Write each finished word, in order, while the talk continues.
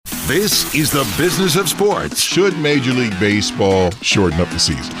This is the business of sports. Should Major League Baseball shorten up the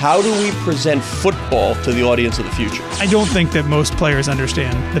season? How do we present football to the audience of the future? I don't think that most players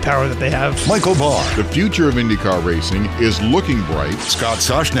understand the power that they have. Michael Barr. The future of IndyCar racing is looking bright. Scott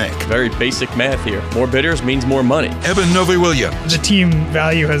Soshnick. Very basic math here. More bidders means more money. Eben Novy-Williams. The team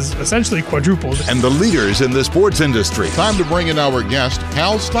value has essentially quadrupled. And the leaders in the sports industry. Time to bring in our guest,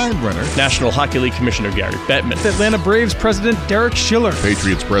 Hal Steinbrenner. National Hockey League Commissioner Gary Bettman. Atlanta Braves President Derek Schiller.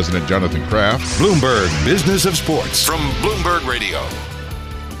 Patriots President Jonathan Kraft. Bloomberg Business of Sports from Bloomberg Radio.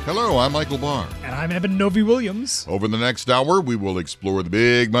 Hello, I'm Michael Barr. And I'm Eben Novy-Williams. Over the next hour, we will explore the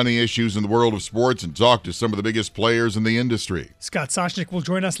big money issues in the world of sports and talk to some of the biggest players in the industry. Scott Soshnick will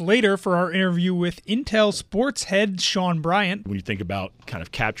join us later for our interview with Intel sports head Shawn Bryant. When you think about kind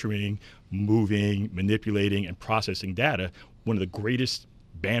of capturing, moving, manipulating, and processing data, one of the greatest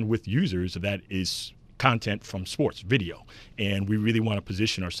bandwidth users of that is content from sports, video. And we really want to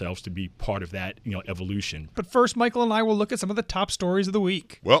position ourselves to be part of that, evolution. But first, Michael and I will look at some of the top stories of the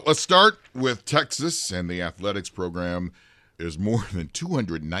week. Well, let's start with Texas and the athletics program. There's more than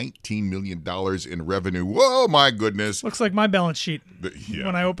 $219 million in revenue. Whoa, my goodness. Looks like my balance sheet Yeah.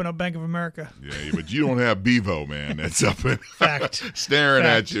 when I open up Bank of America. Yeah, but you don't have Bevo, man. That's up and Fact. staring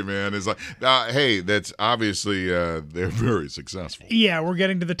Fact. at you, man. It's like, hey, that's obviously they're very successful. Yeah, we're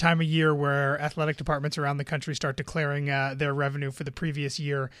getting to the time of year where athletic departments around the country start declaring their revenue for the previous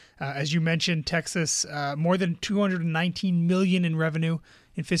year. As you mentioned, Texas, more than $219 million in revenue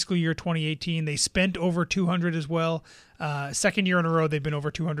in fiscal year 2018. They spent over 200 as well. Second year in a row, they've been over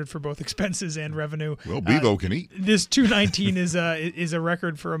 200 for both expenses and revenue. Well, Bevo can eat. This 219 is a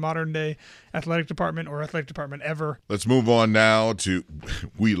record for a modern day athletic department or athletic department ever. Let's move on now to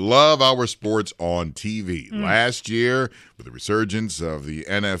we love our sports on TV. Last year, with the resurgence of the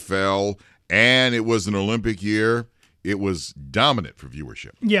NFL, and it was an Olympic year, it was dominant for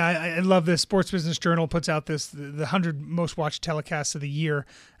viewership. Yeah, I love this. Sports Business Journal puts out the 100 most watched telecasts of the year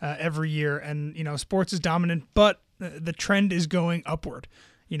every year. And, sports is dominant, but the trend is going upward.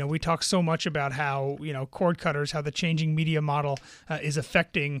 We talk so much about how, cord cutters, how the changing media model is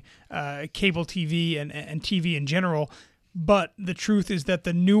affecting cable TV and TV in general. But the truth is that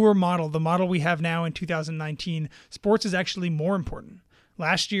the newer model, the model we have now in 2019, sports is actually more important.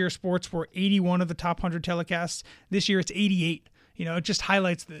 Last year, sports were 81 of the top 100 telecasts. This year, it's 88. It just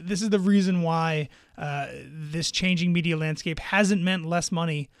highlights this is the reason why this changing media landscape hasn't meant less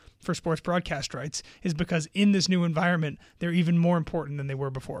money for sports broadcast rights, is because in this new environment, they're even more important than they were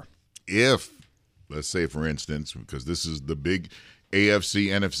before. If, let's say, for instance, because this is the big AFC,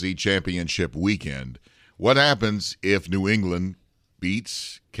 NFC championship weekend, what happens if New England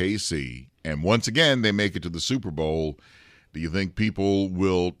beats KC and once again they make it to the Super Bowl? Do you think people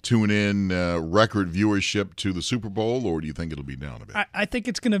will tune in record viewership to the Super Bowl, or do you think it'll be down a bit? I think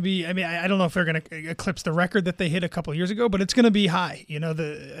it's going to be, I don't know if they're going to eclipse the record that they hit a couple of years ago, but it's going to be high.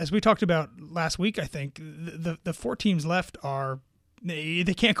 As we talked about last week, I think the four teams left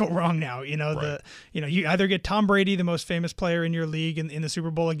they can't go wrong now. Right. You either get Tom Brady, the most famous player in your league in the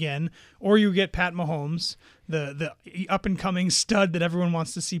Super Bowl again, or you get Pat Mahomes, the up and coming stud that everyone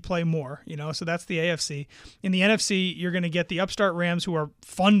wants to see play more. So that's the AFC. In the NFC, you're going to get the upstart Rams, who are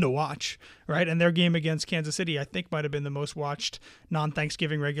fun to watch, right? And their game against Kansas City, I think, might have been the most watched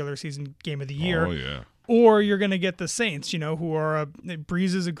non-Thanksgiving regular season game of the year. Oh yeah. Or you're going to get the Saints, who are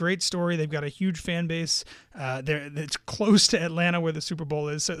Breeze is a great story. They've got a huge fan base. It's close to Atlanta where the Super Bowl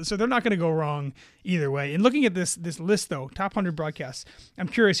is. So they're not going to go wrong either way. And looking at this list, though, top 100 broadcasts, I'm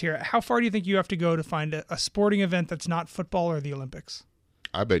curious here. How far do you think you have to go to find a sporting event that's not football or the Olympics?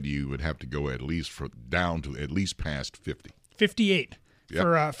 I bet you would have to go down to at least past 50. 58.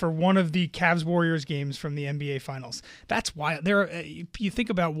 Yep. For one of the Cavs-Warriors games from the NBA Finals. That's why you think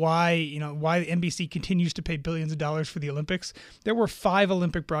about why NBC continues to pay billions of dollars for the Olympics. There were 5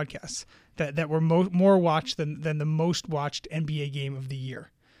 Olympic broadcasts that were more watched than the most watched NBA game of the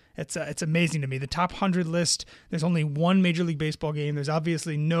year. It's amazing to me. The top 100 list, there's only one Major League Baseball game. There's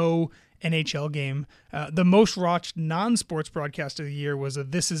obviously no NHL game. The most watched non-sports broadcast of the year was a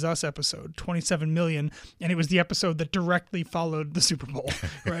This Is Us episode, 27 million, and it was the episode that directly followed the Super Bowl,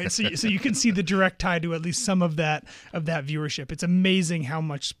 right? so you can see the direct tie to at least some of that viewership. It's amazing how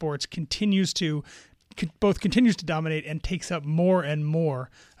much sports continues to dominate and takes up more and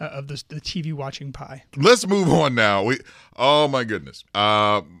more of the TV watching pie. Let's move on now. Oh my goodness.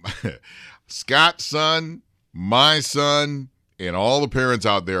 Scott's son, my son, and all the parents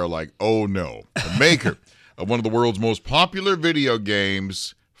out there are like, oh no. The maker of one of the world's most popular video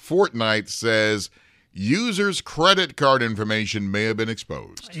games, Fortnite, says users' credit card information may have been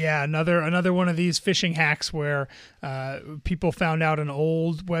exposed. Yeah, another one of these phishing hacks where people found out an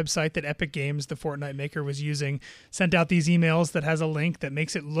old website that Epic Games, the Fortnite maker, was using, sent out these emails that has a link that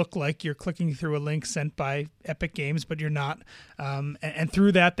makes it look like you're clicking through a link sent by Epic Games, but you're not. And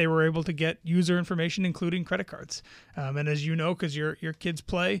through that, they were able to get user information, including credit cards. And as you know, because your kids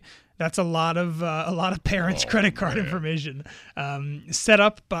play, that's a lot of parents' credit card information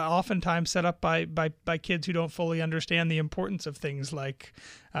oftentimes set up by kids who don't fully understand the importance of things like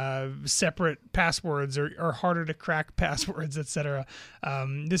separate passwords or harder to crack passwords, etc.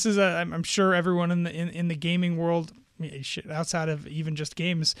 This is I'm sure everyone in the gaming world, outside of even just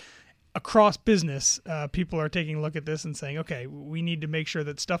games, across business, people are taking a look at this and saying, okay, we need to make sure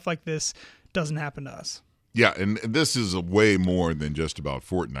that stuff like this doesn't happen to us. Yeah, and this is a way more than just about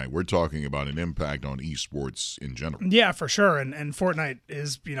Fortnite. We're talking about an impact on esports in general. Yeah, for sure. And Fortnite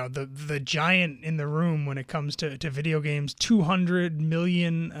is, the giant in the room when it comes to video games. 200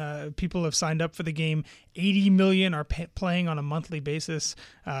 million people have signed up for the game. 80 million are playing on a monthly basis.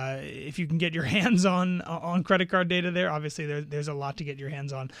 If you can get your hands on credit card data there, obviously there's a lot to get your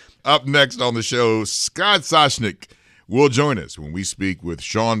hands on. Up next on the show, Scott Soshnick will join us when we speak with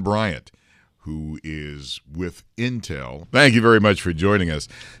Shawn Bryant, who is with Intel. Thank you very much for joining us.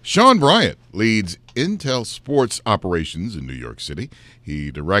 Shawn Bryant leads Intel Sports Operations in New York City.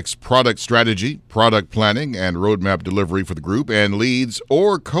 He directs product strategy, product planning, and roadmap delivery for the group, and leads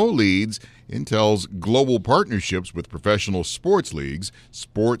or co-leads Intel's global partnerships with professional sports leagues,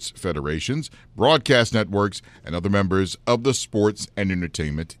 sports federations, broadcast networks, and other members of the sports and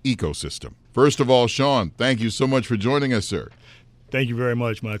entertainment ecosystem. First of all, Shawn, thank you so much for joining us, sir. Thank you very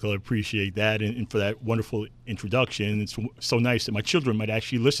much, Michael. I appreciate that and for that wonderful introduction. It's so nice that my children might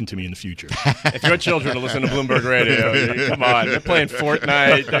actually listen to me in the future. If your children will listen to Bloomberg Radio, come on. They're playing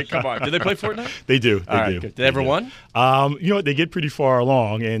Fortnite. Come on. Do they play Fortnite? They do. They do. Did they ever won? They get pretty far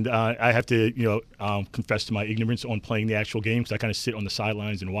along, and I have to, confess to my ignorance on playing the actual game because I kind of sit on the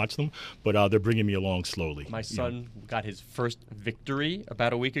sidelines and watch them, but they're bringing me along slowly. My son got his first victory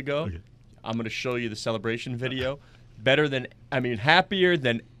about a week ago. Okay. I'm going to show you the celebration video. Happier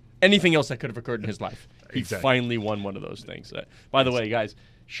than anything else that could have occurred in his life. He Exactly. finally won one of those things. By the way, guys,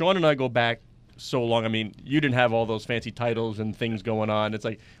 Shawn and I go back so long. I mean, you didn't have all those fancy titles and things going on. It's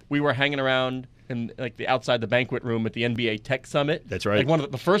like we were hanging around in outside the banquet room at the NBA Tech Summit. That's right. Like one of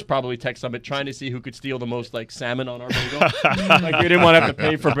the first probably Tech Summit, trying to see who could steal the most salmon on our bagel. We didn't want to have to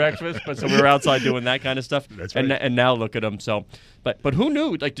pay for breakfast, but so we were outside doing that kind of stuff. That's right. And now look at them. So, but who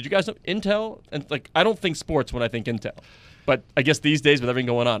knew? Did you guys know Intel? And I don't think sports when I think Intel. But I guess these days with everything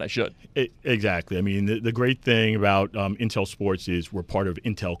going on, I should. Exactly. I mean, the great thing about Intel Sports is we're part of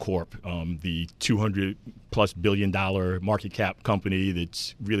Intel Corp, the $200+ billion market cap company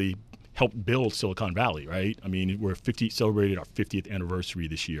that's really helped build Silicon Valley, right? I mean, we're celebrated our 50th anniversary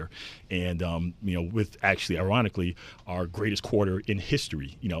this year, and with actually, ironically, our greatest quarter in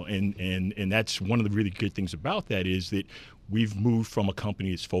history. And that's one of the really good things about that is that we've moved from a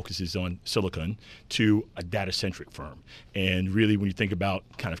company that focuses on silicon to a data-centric firm. And really, when you think about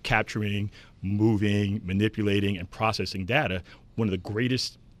kind of capturing, moving, manipulating, and processing data, one of the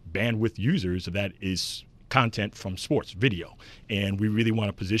greatest bandwidth users of that is content from sports, video. And we really want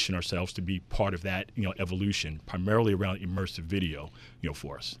to position ourselves to be part of that, evolution, primarily around immersive video,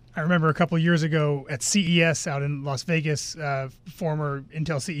 for us. I remember a couple of years ago at CES out in Las Vegas, former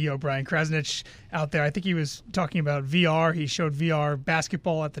Intel CEO Brian Krasnich out there. I think he was talking about VR. He showed VR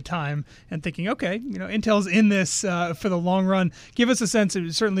basketball at the time and thinking, okay, Intel's in this for the long run. Give us a sense.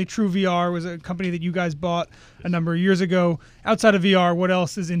 Certainly True VR was a company that you guys bought a number of years ago. Outside of VR, what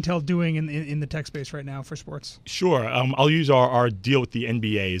else is Intel doing in the tech space right now for sports? Sure. I'll use our deal with the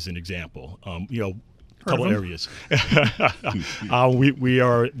NBA as an example. Couple areas. We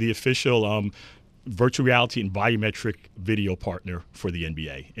are the official virtual reality and volumetric video partner for the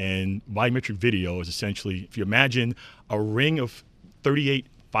NBA. And volumetric video is essentially, if you imagine a ring of 38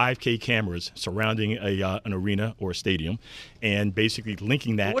 5K cameras surrounding an arena or a stadium, and basically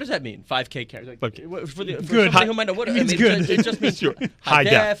linking that. What does that mean? 5K cameras. For good. Somebody who might know what it means. Good. It just means high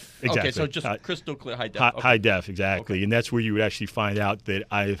def. Exactly. Okay, so just crystal clear high def. High def, exactly, okay. And that's where you would actually find out that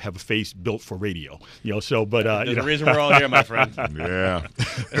I have a face built for radio. There's a reason we're all here, my friend. Yeah,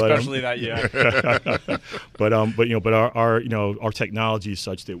 especially that. Yeah. but our technology is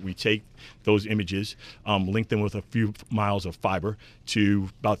such that we take those images, link them with a few miles of fiber to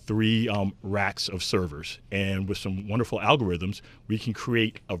about 3 racks of servers. And with some wonderful algorithms, we can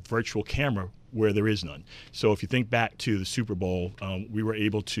create a virtual camera where there is none. So if you think back to the Super Bowl, we were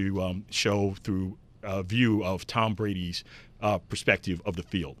able to show through view of Tom Brady's perspective of the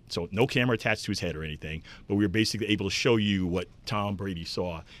field. So no camera attached to his head or anything, but we were basically able to show you what Tom Brady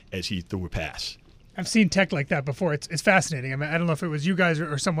saw as he threw a pass. I've seen tech like that before. It's fascinating. I mean, I don't know if it was you guys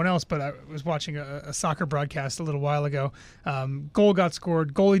or someone else, but I was watching a soccer broadcast a little while ago. Goal got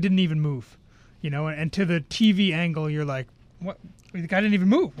scored. Goalie didn't even move, and to the TV angle, you're like, what? The guy didn't even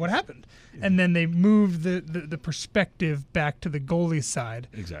move. What happened? And then they moved the perspective back to the goalie's side.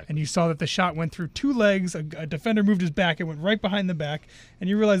 Exactly. And you saw that the shot went through two legs. A defender moved his back. It went right behind the back. And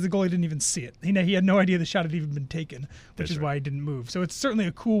you realize the goalie didn't even see it. He had no idea the shot had even been taken, which is why he didn't move. So it's certainly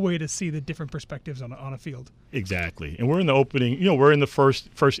a cool way to see the different perspectives on a field. Exactly. And we're in the opening, we're in the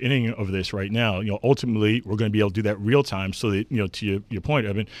first inning of this right now. Ultimately, we're going to be able to do that real time so that, to your point,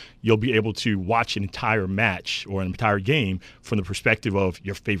 Eben, you'll be able to watch an entire match or an entire game from the perspective of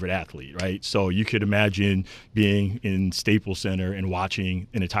your favorite athlete, right? So you could imagine being in Staples Center and watching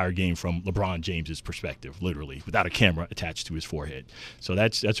an entire game from LeBron James's perspective, literally, without a camera attached to his forehead. So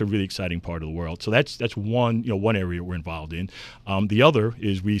that's a really exciting part of the world. So that's one area we're involved in. The other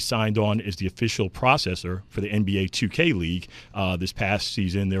is we signed on as the official processor for the NBA 2K League this past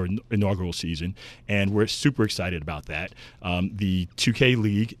season, their inaugural season, and we're super excited about that. The 2K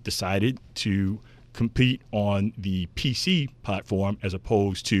League decided to compete on the PC platform as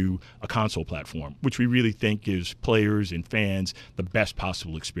opposed to a console platform, which we really think gives players and fans the best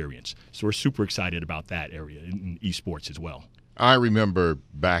possible experience. So we're super excited about that area in esports as well. I remember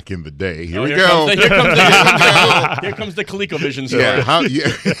back in the day. Here Here comes the ColecoVision story.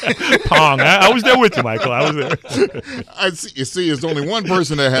 Pong. I was there with you, Michael. I was there. You see, it's only one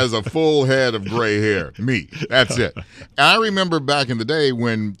person that has a full head of gray hair. Me. That's it. I remember back in the day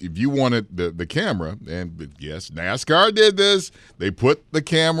when if you wanted the camera, and yes, NASCAR did this, they put the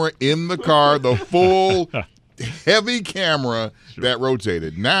camera in the car, the full heavy camera that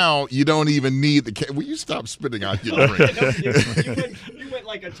rotated. Now you don't even need the camera. Will you stop spitting out your drink? You went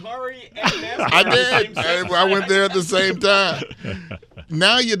like Atari and NASCAR. I did. I went there at the same time.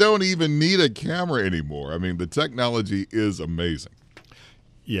 Now you don't even need a camera anymore. I mean, the technology is amazing.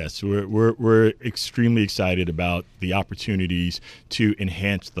 Yes, we're extremely excited about the opportunities to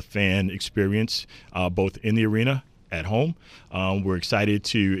enhance the fan experience, both in the arena, at home. We're excited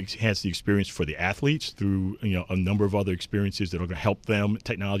to enhance the experience for the athletes through a number of other experiences that are going to help them,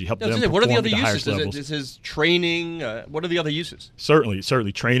 technology help them perform what are the other at the highest uses? levels. Is his training? What are the other uses? Certainly.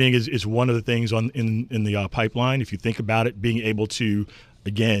 Training is one of the things in the pipeline. If you think about it, being able to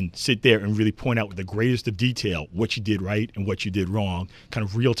again, sit there and really point out with the greatest of detail what you did right and what you did wrong, kind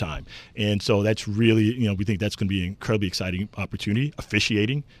of real time. And so that's really, we think that's going to be an incredibly exciting opportunity.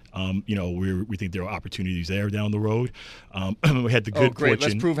 Officiating, we think there are opportunities there down the road. We had the good fortune.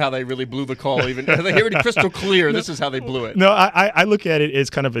 Let's prove how they really blew the call. Even they heard it crystal clear. This is how they blew it. No, I look at it as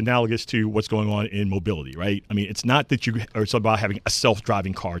kind of analogous to what's going on in mobility, right? I mean, it's not that it's about having a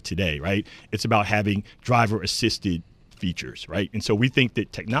self-driving car today, right? It's about having driver-assisted features, right? And so we think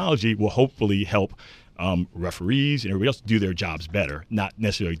that technology will hopefully help referees and everybody else do their jobs better, not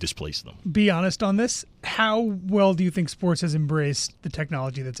necessarily displace them. Be honest on this. How well do you think sports has embraced the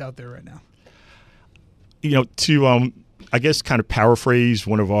technology that's out there right now? I guess kind of paraphrase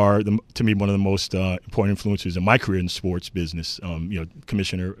one of the most important influences in my career in the sports business,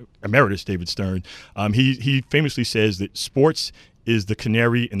 Commissioner Emeritus David Stern. He famously says that sports is the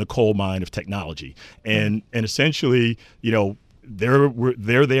canary in the coal mine of technology, and essentially,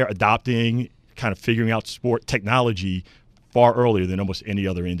 they're there adopting, kind of figuring out sport technology far earlier than almost any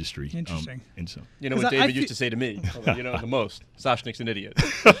other industry. Interesting. And so, what David used to say to me, the most, Soshnick's an idiot.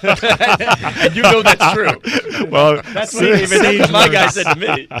 And that's true. Well, that's what my guy said to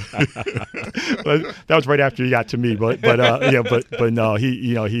me. But that was right after he got to me. But no,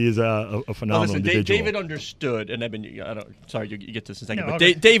 he is a phenomenal individual. David understood, and Eben, sorry, you get this in a second,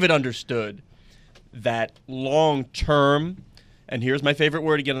 but David understood that long term, and here's my favorite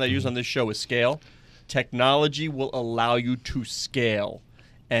word again that I use on this show is scale. Technology will allow you to scale.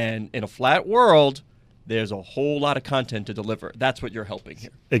 And in a flat world, there's a whole lot of content to deliver. That's what you're helping here.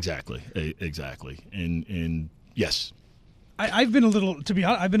 Exactly. And yes. I've been a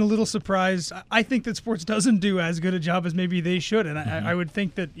little surprised. I think that sports doesn't do as good a job as maybe they should. And I would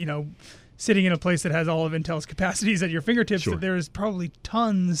think that, sitting in a place that has all of Intel's capacities at your fingertips, that there is probably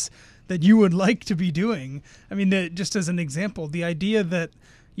tons that you would like to be doing. I mean, just as an example, the idea that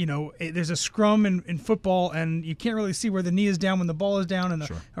there's a scrum in football, and you can't really see where the knee is down when the ball is down, and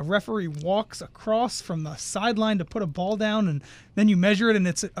a referee walks across from the sideline to put a ball down, and then you measure it, and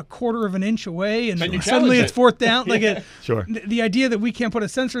it's a quarter of an inch away, and suddenly it's fourth down. The idea that we can't put a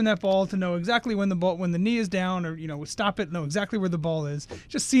sensor in that ball to know exactly when the knee is down, or stop it, know exactly where the ball is,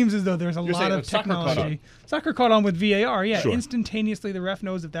 just seems as though there's a lot of technology. Soccer caught on with VAR, instantaneously the ref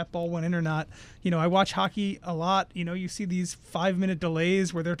knows if that ball went in or not. I watch hockey a lot. You see these 5-minute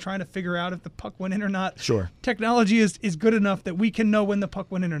delays where they're trying to figure out if the puck went in or not. Technology is good enough that we can know when the puck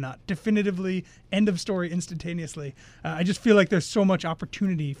went in or not. Definitively, end of story, instantaneously. I just feel like there's so much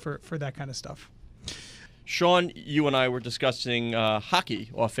opportunity for that kind of stuff. Shawn, you and I were discussing hockey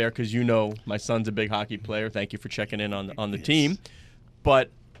off air because my son's a big hockey player. Thank you for checking in on the team. But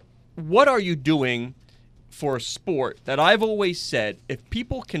what are you doing for a sport that I've always said, if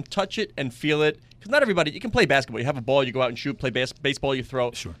people can touch it and feel it, because not everybody, you can play basketball, you have a ball, you go out and shoot, play baseball, you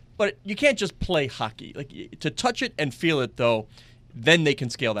throw. But you can't just play hockey. To touch it and feel it, though, then they can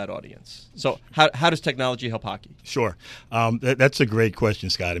scale that audience. So how does technology help hockey? Sure. That's a great question,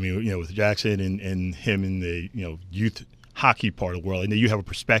 Scott. I mean, with Jackson and him in the youth hockey part of the world, and you have a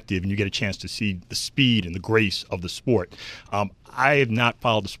perspective and you get a chance to see the speed and the grace of the sport. I have not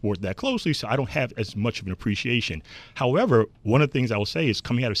followed the sport that closely, so I don't have as much of an appreciation. However, one of the things I will say is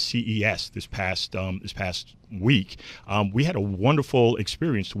coming out of CES this past week, we had a wonderful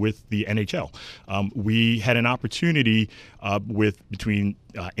experience with the NHL. We had an opportunity between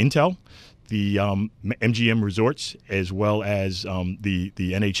Intel, the MGM Resorts, as well as the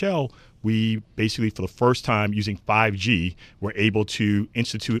NHL. We basically, for the first time using 5G, were able to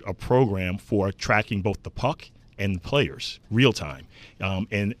institute a program for tracking both the puck and the players real time.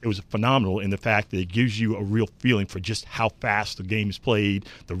 And it was phenomenal in the fact that it gives you a real feeling for just how fast the game is played,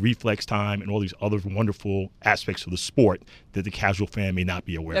 the reflex time, and all these other wonderful aspects of the sport that the casual fan may not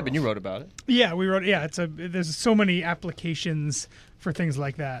be aware of. Yeah, but you wrote about it. Yeah, we wrote. Yeah, there's so many applications for things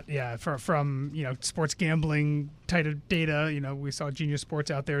like that. Yeah, from sports gambling type of data. We saw Genius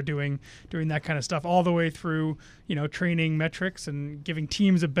Sports out there doing that kind of stuff, all the way through training metrics and giving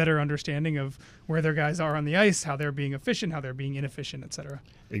teams a better understanding of where their guys are on the ice, how they're being efficient, how they're being inefficient, et cetera.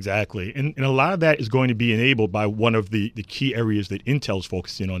 Exactly. And a lot of that is going to be enabled by one of the key areas that Intel's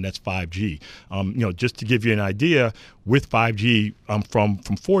focusing on, that's 5G. Just to give you an idea, with 5G from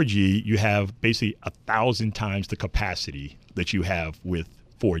 4G, you have basically 1,000 times the capacity that you have with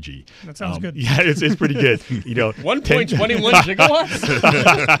 4G. That sounds good. Yeah, it's pretty good. 1.21 gigawatts.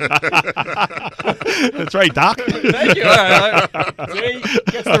 That's right, Doc. Thank you. All right. See,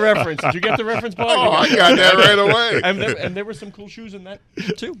 gets the reference. Did you get the reference, Paul? Oh, I got that right away. And there were some cool shoes in that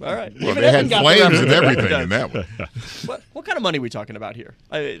too. All right. Well, they had flames and everything in that one. What kind of money are we talking about here?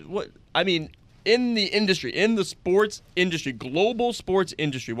 In the industry, in the sports industry, global sports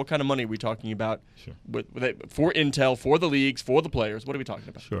industry, what kind of money are we talking about? Sure. For Intel, for the leagues, for the players? What are we talking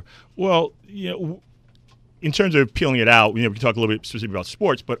about? Sure. Well, in terms of peeling it out, we can talk a little bit specifically about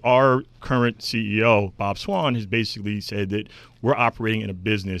sports, but our current CEO, Bob Swan, has basically said that we're operating in a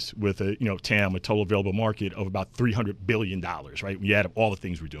business with a TAM, a total available market of about $300 billion, right? We add up all the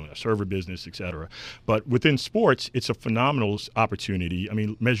things we're doing, a server business, et cetera. But within sports, it's a phenomenal opportunity.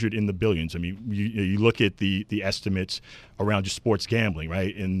 Measured in the billions. You look at the estimates around just sports gambling,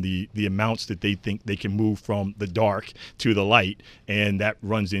 right? And the amounts that they think they can move from the dark to the light, and that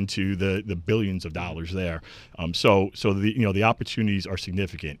runs into the billions of dollars there. So the opportunities are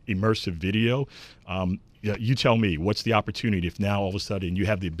significant. Immersive video. You tell me, what's the opportunity if now all of a sudden you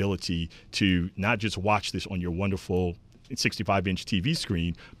have the ability to not just watch this on your wonderful 65-inch TV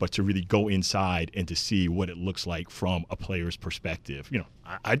screen, but to really go inside and to see what it looks like from a player's perspective.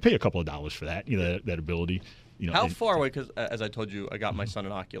 I'd pay a couple of dollars for that, that ability. How far away? Because as I told you, I got my son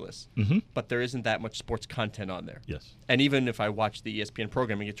an Oculus, but there isn't that much sports content on there. Yes. And even if I watch the ESPN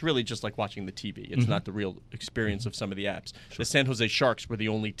programming, it's really just like watching the TV. It's not the real experience of some of the apps. Sure. The San Jose Sharks were the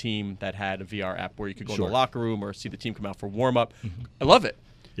only team that had a VR app where you could go to the locker room or see the team come out for warm-up. I love it.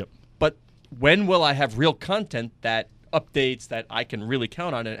 Yep. But when will I have real content that updates that I can really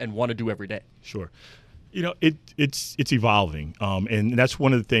count on and want to do every day? Sure. It's evolving, and that's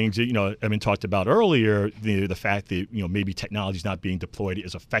one of the things that Evan talked about earlier. The fact that maybe technology is not being deployed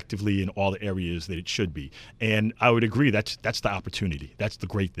as effectively in all the areas that it should be, and I would agree that's the opportunity. That's the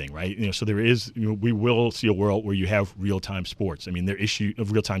great thing, right? So there is we will see a world where you have real-time sports. There issue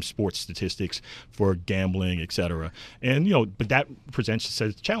of real-time sports statistics for gambling, et cetera, and but that presents a set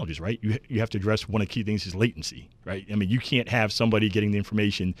of challenges, right? You have to address one of the key things is latency. right? I mean, you can't have somebody getting the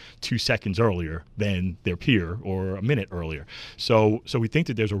information 2 seconds earlier than their peer or a minute earlier. So we think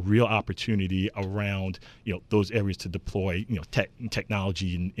that there's a real opportunity around, those areas to deploy,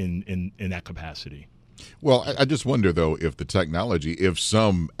 technology in that capacity. Well, I just wonder, though, if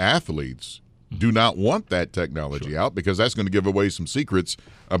some athletes do not want that technology out, because that's going to give away some secrets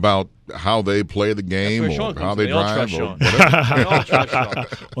about how they play the game or how they drive or whatever. They all trust Shawn.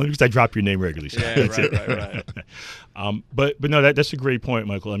 Well, because I drop your name regularly. So. Yeah, right. But no, that's a great point,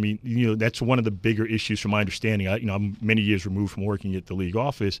 Michael. I mean, that's one of the bigger issues from my understanding. I'm many years removed from working at the league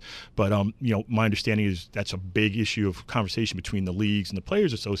office, but my understanding is that's a big issue of conversation between the leagues and the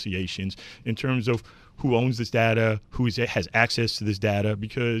players' associations in terms of who owns this data, who has access to this data,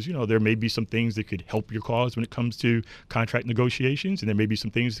 because there may be some things that could help your cause when it comes to contract negotiations, and there may be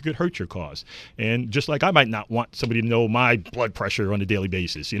some things that could hurt your cause. And just like I might not want somebody to know my blood pressure on a daily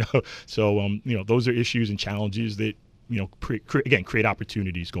basis, So those are issues and challenges that create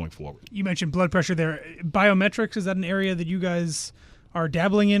opportunities going forward. You mentioned blood pressure there. Biometrics, is that an area that you guys are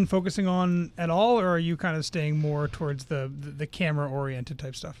dabbling in, focusing on at all, or are you kind of staying more towards the camera-oriented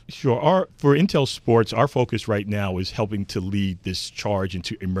type stuff? Sure. For Intel Sports, our focus right now is helping to lead this charge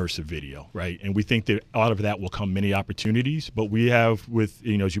into immersive video, right? And we think that out of that will come many opportunities. But we have, with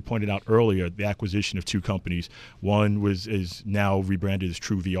as you pointed out earlier, the acquisition of two companies. One is now rebranded as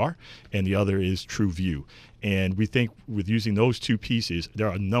True VR, and the other is True View. And we think with using those two pieces, there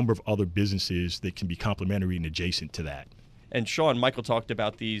are a number of other businesses that can be complementary and adjacent to that. And Shawn, Michael talked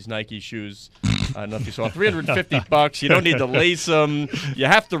about these Nike shoes. I don't know if you saw, $350. You don't need to lace them. You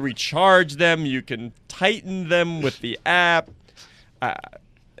have to recharge them. You can tighten them with the app.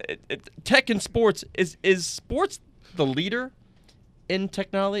 Tech in sports, is sports the leader in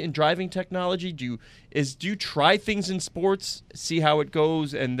technology, in driving technology? Do you try things in sports, see how it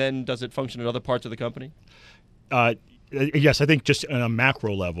goes, and then does it function in other parts of the company? Yes, I think just on a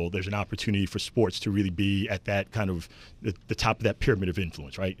macro level, there's an opportunity for sports to really be at that kind of the top of that pyramid of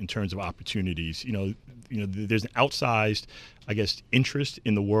influence, right? In terms of opportunities, there's an outsized, I guess, interest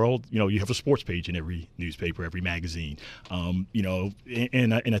in the world. You have a sports page in every newspaper, every magazine, and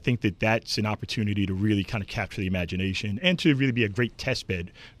I think that that's an opportunity to really kind of capture the imagination and to really be a great test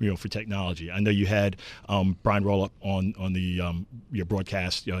bed, for technology. I know you had Brian Roll-up on the your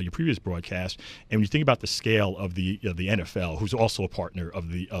broadcast, your previous broadcast, and when you think about the scale of the NFL, who's also a partner of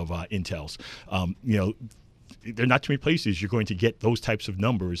Intel's, there are not too many places you're going to get those types of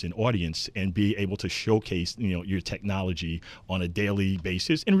numbers in audience and be able to showcase, your technology on a daily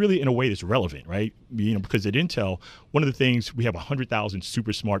basis and really in a way that's relevant, right? Because at Intel, one of the things, we have 100,000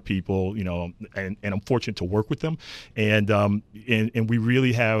 super smart people, and I'm fortunate to work with them, and we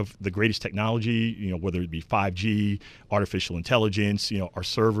really have the greatest technology, whether it be 5G, artificial intelligence, our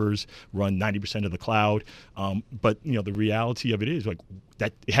servers run 90% of the cloud, but the reality of it is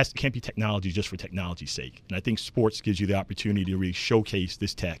that it can't be technology just for technology's sake. And I think sports gives you the opportunity to really showcase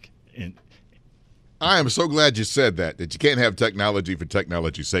this tech. And I am so glad you said that you can't have technology for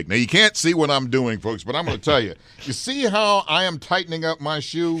technology's sake. Now, you can't see what I'm doing, folks, but I'm going to tell you. You see how I am tightening up my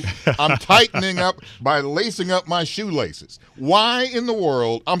shoe? I'm tightening up by lacing up my shoelaces. Why in the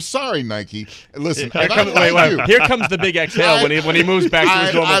world? I'm sorry, Nike. Listen, Here comes the big exhale when he moves back to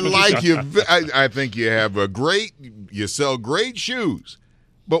his normal position. I like you. I think you have you sell great shoes.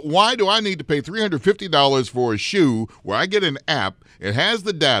 But why do I need to pay $350 for a shoe where I get an app, it has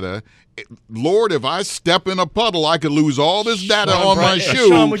the data? Lord, if I step in a puddle, I could lose all this data on my shoe.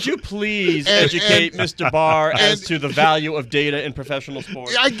 Shawn, would you please educate Mr. Barr as to the value of data in professional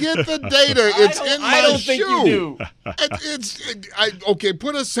sports? I get the data. It's in my shoe. I don't think you do. Okay,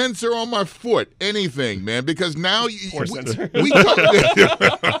 put a sensor on my foot. Anything, man, because now sensor. Of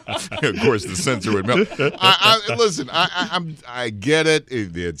course, the sensor would melt. Listen, I get it.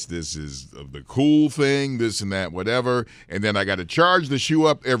 This is the cool thing, this and that, whatever. And then I got to charge the shoe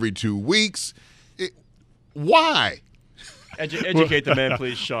up every 2 weeks. Why? Educate the man,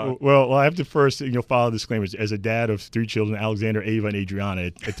 please, Shawn. Well, I have to first, follow disclaimers. As a dad of 3 children, Alexander, Ava, and Adriana,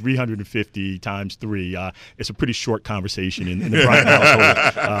 at 350 times 3, it's a pretty short conversation in the Bryant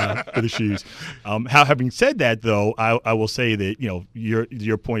household for the shoes. Having said that, though, I will say that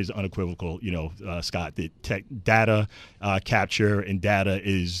your point is unequivocal. Scott, that tech data capture and data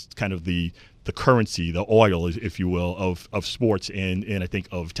is kind of the the currency, the oil, if you will, of sports and I think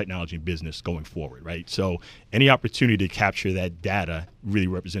of technology and business going forward, right? So any opportunity to capture that data really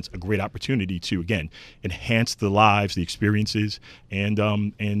represents a great opportunity to, again, enhance the lives, the experiences, and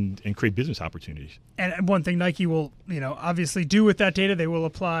create business opportunities. And one thing Nike will, obviously do with that data, they will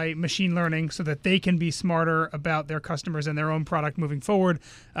apply machine learning so that they can be smarter about their customers and their own product moving forward.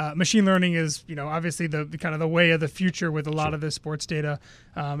 Machine learning is, obviously the kind of the way of the future with a lot of this sports data.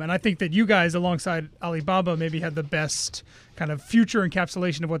 And I think that you guys, alongside Alibaba, maybe had the best kind of future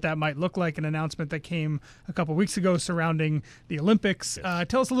encapsulation of what that might look like, an announcement that came a couple weeks ago surrounding the Olympics. Yes.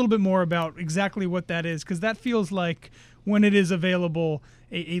 Tell us a little bit more about exactly what that is, because that feels like, when it is available,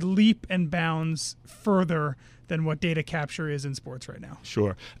 a leap and bounds further than what data capture is in sports right now.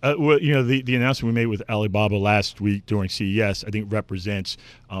 Sure. Well, the announcement we made with Alibaba last week during CES, I think represents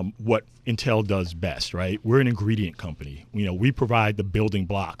what Intel does best, right? We're an ingredient company. We provide the building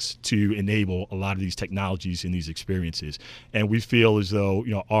blocks to enable a lot of these technologies and these experiences. And we feel as though,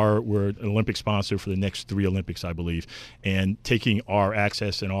 we're an Olympic sponsor for the next 3 Olympics, I believe. And taking our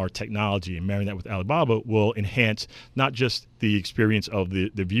access and our technology and marrying that with Alibaba will enhance not just the experience of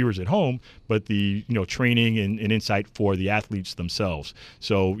the viewers at home, but the training and insight for the athletes themselves.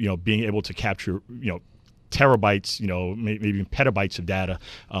 So being able to capture terabytes, maybe even petabytes of data,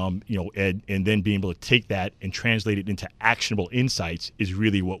 and then being able to take that and translate it into actionable insights is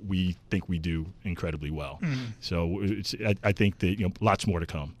really what we think we do incredibly well. Mm-hmm. So I think that lots more to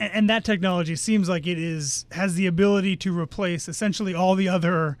come. And that technology seems like it has the ability to replace essentially all the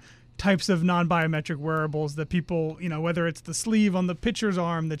other types of non-biometric wearables that people, whether it's the sleeve on the pitcher's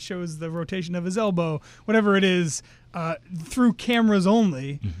arm that shows the rotation of his elbow, whatever it is, through cameras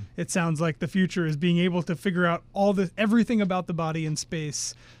only. Mm-hmm. It sounds like the future is being able to figure out everything about the body in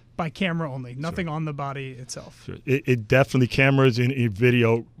space by camera only, nothing on the body itself. Sure. It definitely, cameras and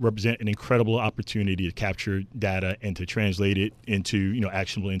video represent an incredible opportunity to capture data and to translate it into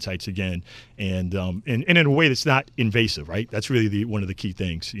actionable insights again, and in a way that's not invasive, right? That's really one of the key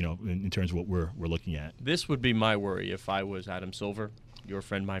things, in terms of what we're looking at. This would be my worry if I was Adam Silver, your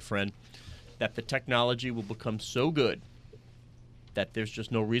friend, my friend, that the technology will become so good that there's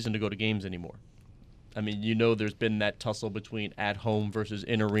just no reason to go to games anymore. I mean, there's been that tussle between at home versus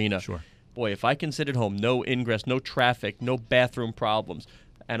in arena. Sure. Boy, if I can sit at home, no ingress, no traffic, no bathroom problems,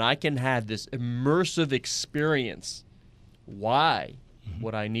 and I can have this immersive experience, why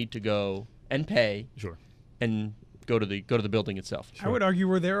would I need to go and pay and go to the building itself? Sure. I would argue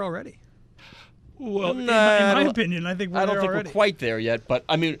we're there already. Well, in my opinion, I think we're there already. I don't think we're quite there yet, but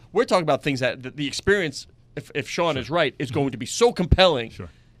I mean, we're talking about things that the experience, if Shawn is right, is going to be so compelling. Sure.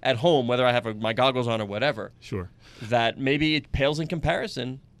 At home, whether I have my goggles on or whatever, that maybe it pales in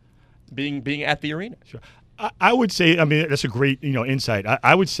comparison being at the arena. Sure. I would say, that's a great, insight.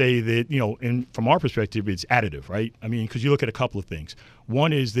 I would say that, from our perspective, it's additive, right? I mean, because you look at a couple of things.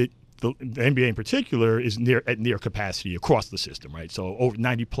 One is that the NBA in particular is at near capacity across the system, right? So over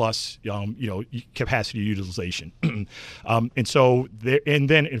 90 plus, capacity utilization. And so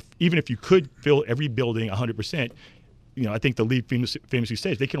even if you could fill every building 100%, I think the league famously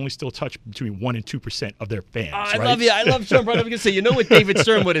says they can only still touch between 1% and 2% of their fans. I love you. I love Shawn. I'm going to say, what David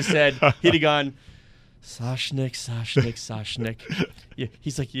Stern would have said? He'd have gone, Soshnick.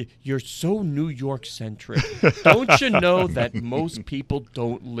 He's like, you're so New York centric. Don't you know that most people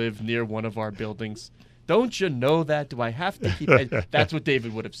don't live near one of our buildings? Don't you know that? Do I have to keep it? That's what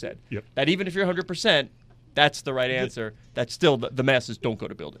David would have said. Yep. That even if you're 100%, that's the right answer. That's still the masses don't go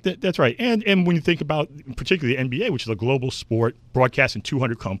to buildings. That's right. And when you think about particularly the NBA, which is a global sport broadcast in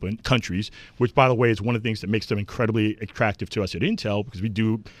 200 countries, which, by the way, is one of the things that makes them incredibly attractive to us at Intel, because we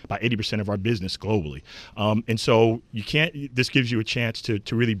do about 80% of our business globally. And so this gives you a chance to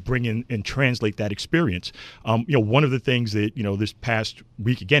really bring in and translate that experience. One of the things that, this past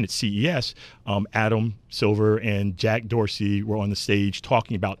week, again, at CES, Adam Silver and Jack Dorsey were on the stage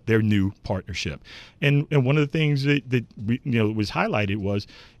talking about their new partnership. And one of the things that was highlighted was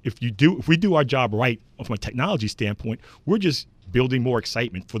if we do our job right from a technology standpoint, we're just building more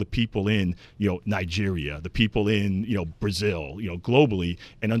excitement for the people in Nigeria, the people in Brazil, globally,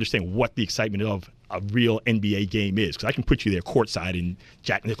 and understand what the excitement of a real NBA game is. Because I can put you there courtside in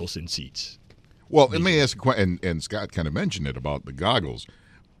Jack Nicholson seats. Well, let me ask a question, and Scott kind of mentioned it about the goggles.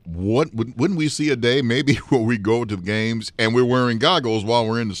 Wouldn't we see a day maybe where we go to the games and we're wearing goggles while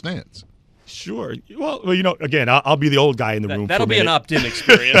we're in the stands? Sure. Well, again, I'll be the old guy in the room. That'll be an opt-in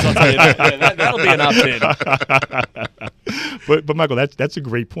experience. I'll tell you that. That'll be an opt-in. But Michael, that's a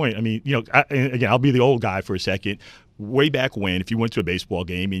great point. I mean, again, I'll be the old guy for a second. way back when, if you went to a baseball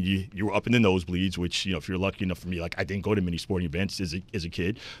game and you were up in the nosebleeds, which, if you're lucky enough for me, like I didn't go to many sporting events as a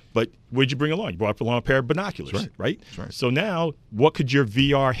kid, but what'd you bring along? You brought along a pair of binoculars, right? That's right. So now, what could your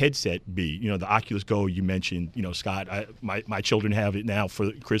VR headset be? The Oculus Go you mentioned, Scott, my children have it now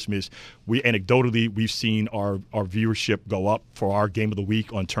for Christmas. Anecdotally, we've seen our viewership go up for our Game of the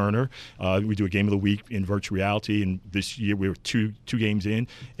Week on Turner. We do a Game of the Week in virtual reality, and this year we were two games in,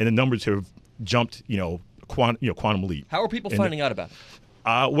 and the numbers have jumped, quantum leap. How are people finding out about it?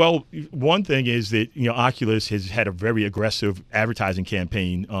 Well, one thing is that Oculus has had a very aggressive advertising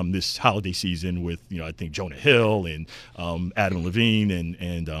campaign this holiday season with I think Jonah Hill and Adam Levine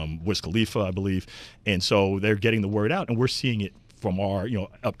and Wiz Khalifa, I believe, and so they're getting the word out, and we're seeing it from our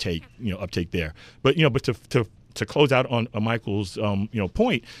uptake there. But to close out on Michael's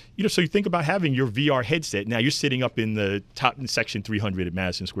point, so you think about having your VR headset. Now you're sitting up in the top in section 300 at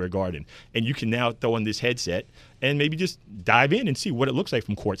Madison Square Garden, and you can now throw on this headset and maybe just dive in and see what it looks like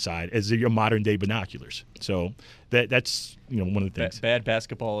from courtside as your modern day binoculars. So that's one of the things. Bad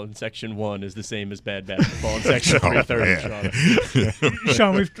basketball in section 1 is the same as bad basketball in section 330.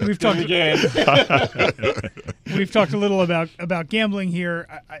 Shawn, we've talked again. We've talked a little about gambling here.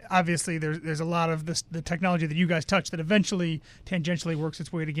 Obviously, there's a lot of the technology that you guys touch that eventually tangentially works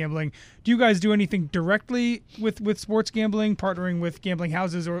its way to gambling. Do you guys do anything directly with sports gambling, partnering with gambling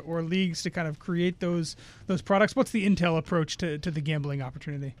houses or leagues to kind of create those products? What's the Intel approach to the gambling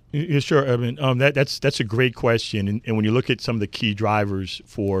opportunity? Yeah, sure, Evan. That's a great question. And when you look at some of the key drivers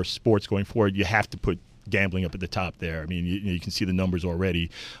for sports going forward, you have to put gambling up at the top there. I mean, you can see the numbers already,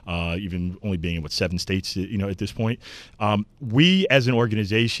 even only being in 7 states, at this point. We as an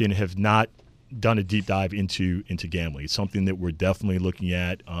organization have not done a deep dive into gambling. It's something that we're definitely looking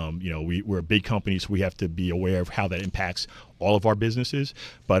at. We're a big company, so we have to be aware of how that impacts all of our businesses.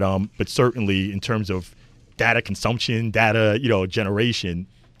 But certainly in terms of data consumption, data generation,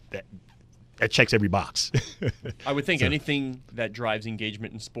 that checks every box. I would think anything that drives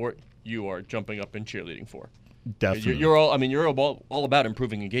engagement in sport, you are jumping up and cheerleading for. Definitely. You're all about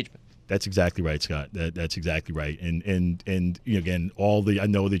improving engagement. That's exactly right, Scott. That's exactly right. And again, I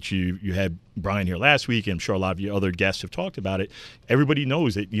know that you had Bryant here last week, and I'm sure a lot of your other guests have talked about it. Everybody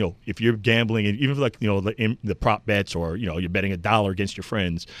knows that if you're gambling, and even like the prop bets, or you're betting $1 against your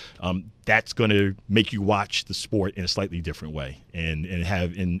friends, that's going to make you watch the sport in a slightly different way and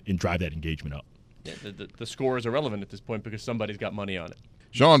drive that engagement up. Yeah, the score is irrelevant at this point because somebody's got money on it.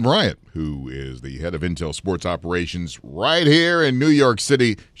 Shawn Bryant, who is the head of Intel Sports Operations right here in New York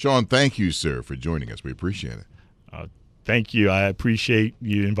City. Shawn, thank you, sir, for joining us. We appreciate it. Thank you. I appreciate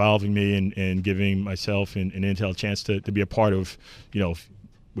you involving me and giving myself and Intel a chance to be a part of,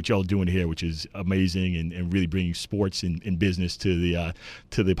 what y'all are doing here, which is amazing, and really bringing sports and business to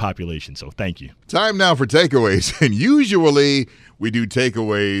the population. So thank you. Time now for takeaways. And usually we do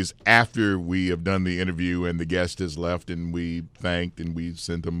takeaways after we have done the interview and the guest has left and we thanked and we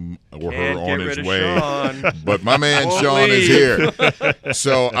sent him or her on his way. But my man Shawn is here.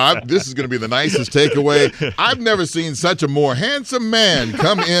 So this is going to be the nicest takeaway. I've never seen such a more handsome man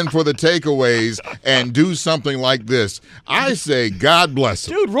come in for the takeaways and do something like this. I say God bless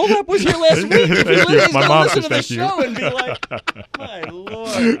him. Dude, Roll Up was here last week. If you My mom listen says to the thank you. show and be like, my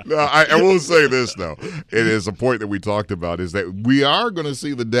Lord. No, I will say this, though. It is a point that we talked about, is that we are going to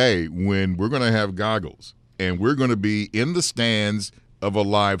see the day when we're going to have goggles and we're going to be in the stands of a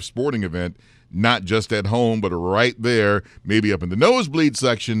live sporting event, not just at home, but right there, maybe up in the nosebleed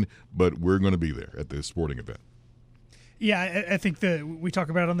section, but we're going to be there at this sporting event. Yeah, I think we talk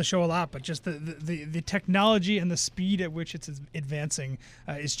about it on the show a lot, but just the technology and the speed at which it's advancing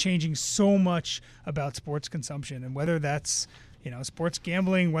is changing so much about sports consumption, and whether that's sports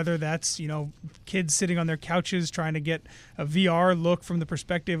gambling, whether that's kids sitting on their couches trying to get a VR look from the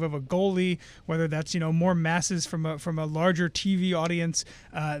perspective of a goalie, whether that's more masses from a larger TV audience.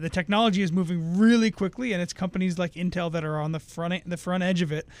 The technology is moving really quickly, and it's companies like Intel that are on the front edge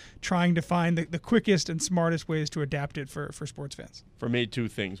of it, trying to find the quickest and smartest ways to adapt it for sports fans. For me, 2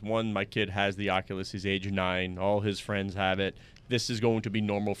 things. One, my kid has the Oculus. He's age 9. All his friends have it. This is going to be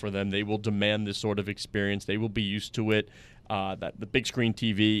normal for them. They will demand this sort of experience. They will be used to it. That the big screen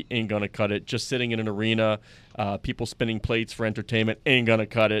TV ain't gonna cut it. Just sitting in an arena, people spinning plates for entertainment ain't gonna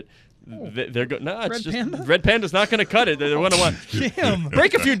cut it. They're Red Panda's not gonna cut it. They're gonna want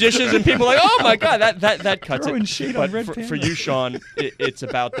break a few dishes, and people are like, oh my god, that cuts Throwing it. shade But on Red Panda. For you, Shawn, it's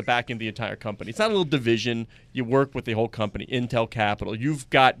about the backing the entire company. It's not a little division. You work with the whole company, Intel Capital. You've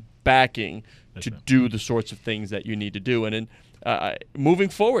got backing to do the sorts of things that you need to do, and moving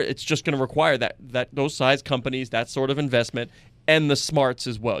forward, it's just going to require that those size companies, that sort of investment, and the smarts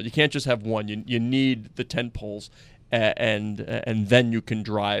as well. You can't just have one. You need the tent poles. and then you can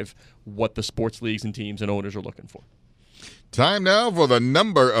drive what the sports leagues and teams and owners are looking for. Time now for the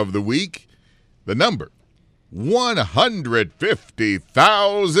number of the week. The number,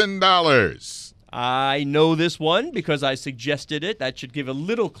 $150,000. I know this one because I suggested it. That should give a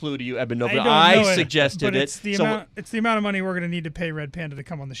little clue to you, Eben Novy. I suggested but it. It's the amount of money we're going to need to pay Red Panda to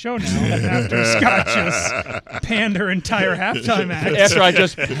come on the show now after Scott just panned her entire halftime act. After I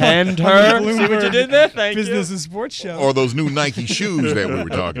just panned her. See what you did there? Thank you. Business and Sports Show. Or those new Nike shoes that we were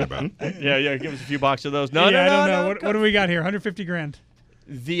talking about. Yeah, give us a few bucks of those. No, I don't know. What do we got here? $150,000.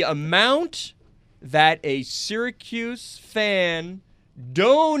 The amount that a Syracuse fan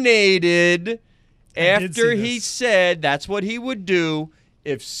donated after he said that's what he would do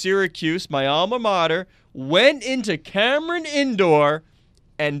if Syracuse, my alma mater, went into Cameron Indoor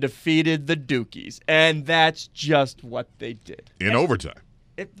and defeated the Dukies. And that's just what they did. In overtime.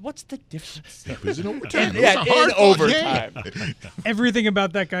 What's the difference? It was in overtime. In overtime. Everything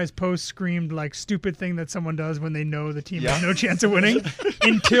about that guy's post screamed like stupid thing that someone does when they know the team has no chance of winning.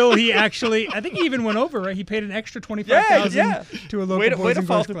 Until he actually, I think he even went over. Right, he paid an extra $25,000 to a local boys and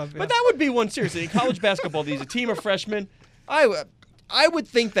girls club. But that would be one seriously. In college basketball, these a team of freshmen. I would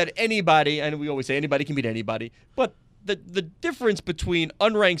think that anybody, and we always say anybody can beat anybody, but the difference between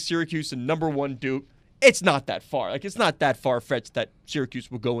unranked Syracuse and number 1 Duke. It's not that far. Like, it's not that far-fetched that Syracuse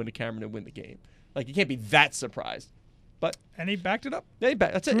will go into Cameron and win the game. Like, you can't be that surprised. And he backed it up.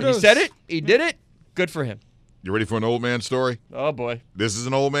 That's it. Kudos. He said it. He did it. Good for him. You ready for an old man story? Oh, boy. This is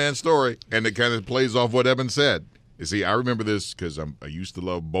an old man story, and it kind of plays off what Eben said. You see, I remember this because I used to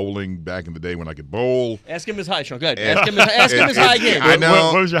love bowling back in the day when I could bowl. Ask him his high, Shawn. Go ahead. Ask him his high game. I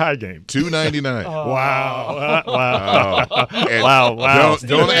know. What was your high game? $2.99. Wow. Wow.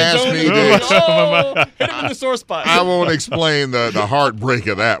 Don't ask me this. Hit him in the sore spot. I won't explain the heartbreak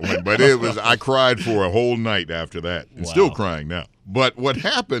of that one, but I cried for a whole night after that, and still crying now. But what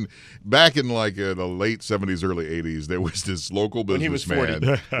happened back in like the late 70s, early 80s, there was this local businessman. When he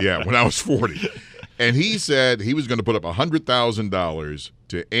was 40. Yeah, when I was 40. And he said he was going to put up $100,000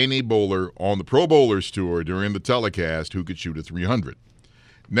 to any bowler on the Pro Bowlers Tour during the telecast who could shoot a 300.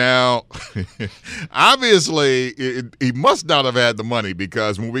 Now, obviously, he must not have had the money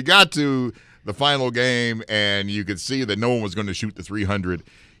because when we got to the final game and you could see that no one was going to shoot the 300,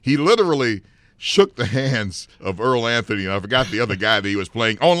 he literally shook the hands of Earl Anthony, and I forgot the other guy that he was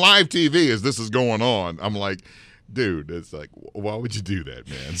playing on live TV as this is going on. I'm like, dude, it's like, why would you do that,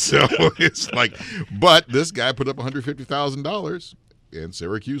 man? So it's like, but this guy put up $150,000, and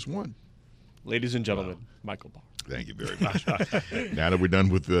Syracuse won. Ladies and gentlemen, Michael Barr. Thank you very much. Now that we're done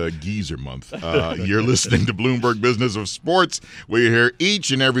with the Geezer month, you're listening to Bloomberg Business of Sports. We're here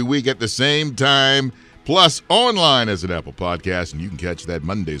each and every week at the same time, plus online as an Apple Podcast, and you can catch that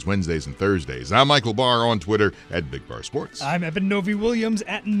Mondays, Wednesdays, and Thursdays. I'm Michael Barr on Twitter at Big Bar Sports. I'm Eben Novy-Williams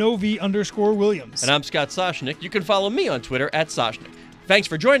at Novy_Williams. And I'm Scott Soshnick. You can follow me on Twitter at Soshnick. Thanks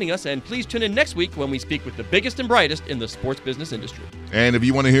for joining us, and please tune in next week when we speak with the biggest and brightest in the sports business industry. And if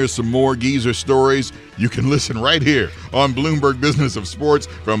you want to hear some more Geezer stories, you can listen right here on Bloomberg Business of Sports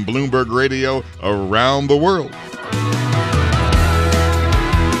from Bloomberg Radio around the world.